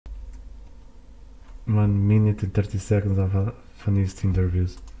1 minute and 30 seconds of funniest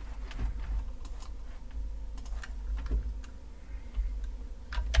interviews.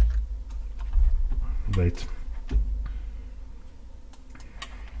 Wait.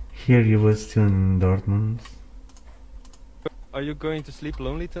 Here you were still in Dortmund. Are you going to sleep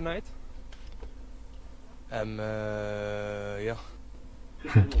lonely tonight? Yeah.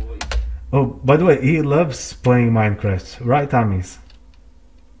 Oh, by the way, he loves playing Minecraft, right, Amis?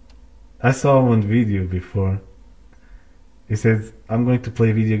 I saw one video before. He said, I'm going to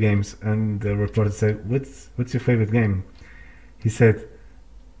play video games, and the reporter said, what's your favorite game? He said,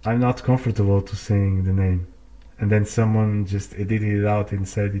 I'm not comfortable to saying the name. And then someone just edited it out and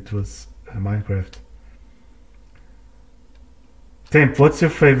said it was Minecraft. Temp, what's your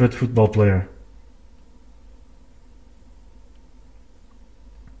favorite football player?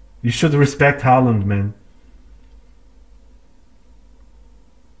 You should respect Haaland, man.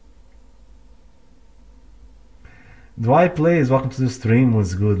 Dwight Plays, welcome to the stream,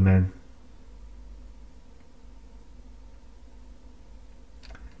 was good, man.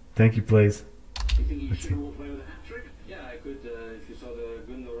 Thank you, Plays. You think you should all play with a hat-trick? Yeah, I could. If you saw the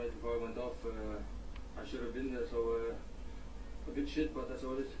Gunnar right before I went off, I should have been there, so a bit shit, but that's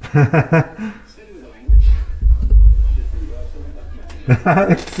all it is. Steady with the language.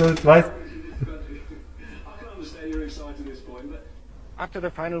 So twice. I can understand you're excited at this point, but... After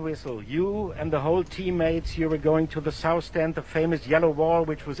the final whistle, you and the whole teammates, you were going to the south stand, the famous yellow wall,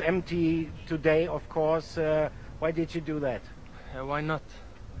 which was empty today, of course. Why did you do that? Why not?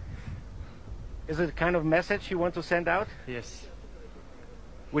 Is it a kind of message you want to send out? Yes.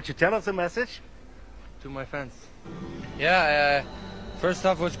 Would you tell us the message? To my fans. Yeah, first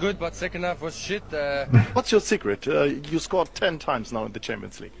half was good, but second half was shit. What's your secret? You scored 10 times now in the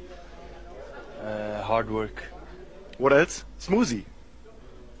Champions League. Hard work. What else? Smoothie.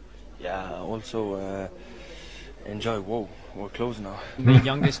 Yeah, also enjoy. Whoa, we're close now. The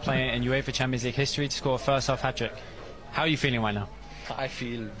youngest player in UEFA Champions League history to score a first-half hat-trick. How are you feeling right now? I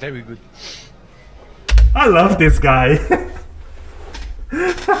feel very good. I love this guy.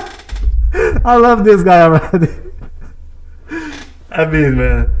 I love this guy already. I mean,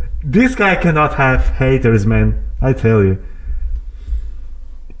 man, this guy cannot have haters, man. I tell you.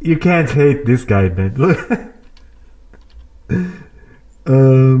 You can't hate this guy, man. Look.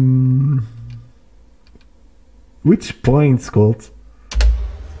 Which points, Colt?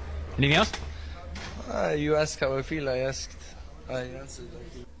 Anything else? You asked how I feel, I answered.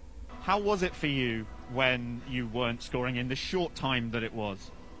 How was it for you when you weren't scoring in the short time that it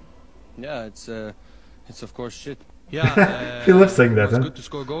was? Yeah, it's of course shit. Yeah, He loves saying that, it's huh? good to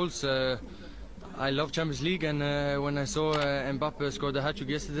score goals. I love Champions League, and when I saw Mbappe score the hat-trick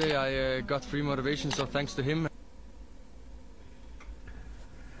yesterday, I got free motivation, so thanks to him.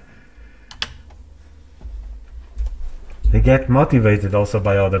 They get motivated also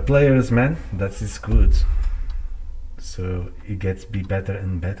by other players, man. That is good. So it gets be better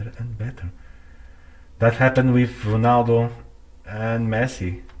and better and better. That happened with Ronaldo and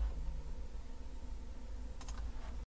Messi.